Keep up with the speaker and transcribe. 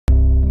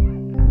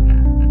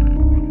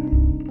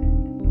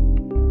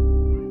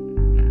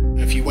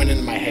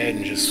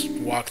and just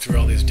walk through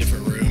all these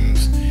different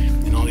rooms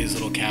and all these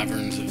little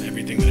caverns of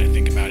everything that I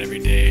think about every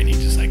day, and he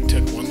just like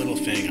took one little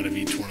thing out of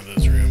each one of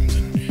those rooms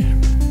and,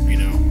 you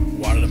know,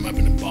 wadded them up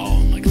in a ball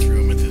and like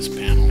threw them at this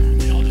panel,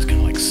 and they all just kind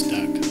of like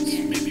stuck. That's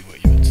maybe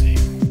what you would see.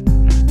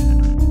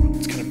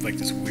 It's kind of like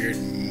this weird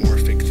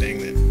morphic thing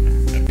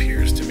that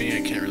appears to me.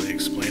 I can't really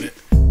explain it.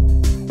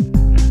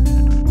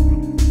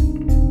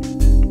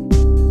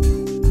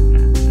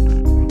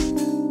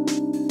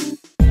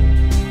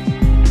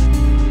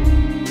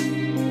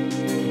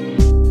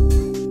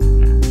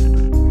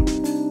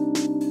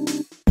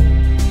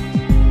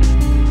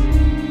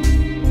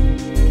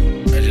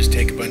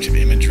 Of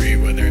imagery,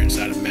 whether it's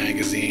out of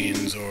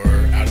magazines or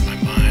out of my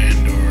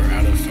mind or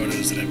out of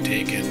photos that I've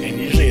taken, and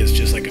usually it's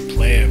just like a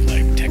play of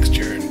like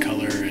texture and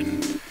color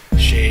and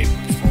shape,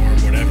 form,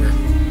 whatever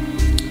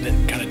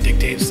that kind of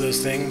dictates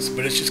those things,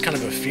 but it's just kind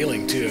of a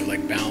feeling too of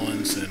like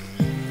balance and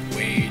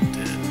weight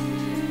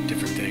and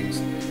different things.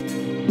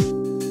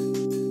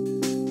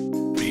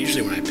 But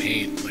usually when I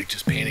paint, like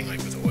just painting like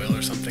with oil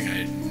or something,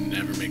 I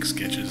never make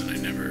sketches and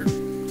I never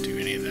do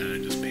any of that.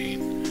 I just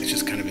paint. It's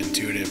just kind of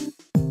intuitive.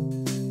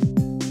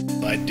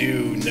 I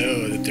do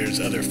know that there's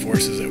other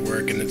forces at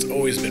work, and it's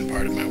always been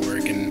part of my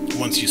work, and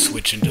once you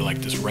switch into like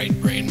this right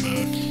brain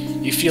mode,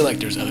 you feel like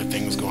there's other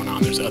things going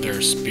on, there's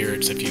other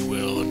spirits, if you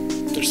will, and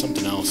there's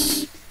something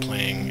else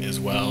playing as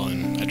well,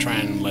 and I try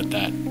and let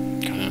that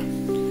kind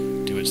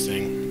of do its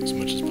thing as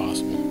much as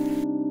possible.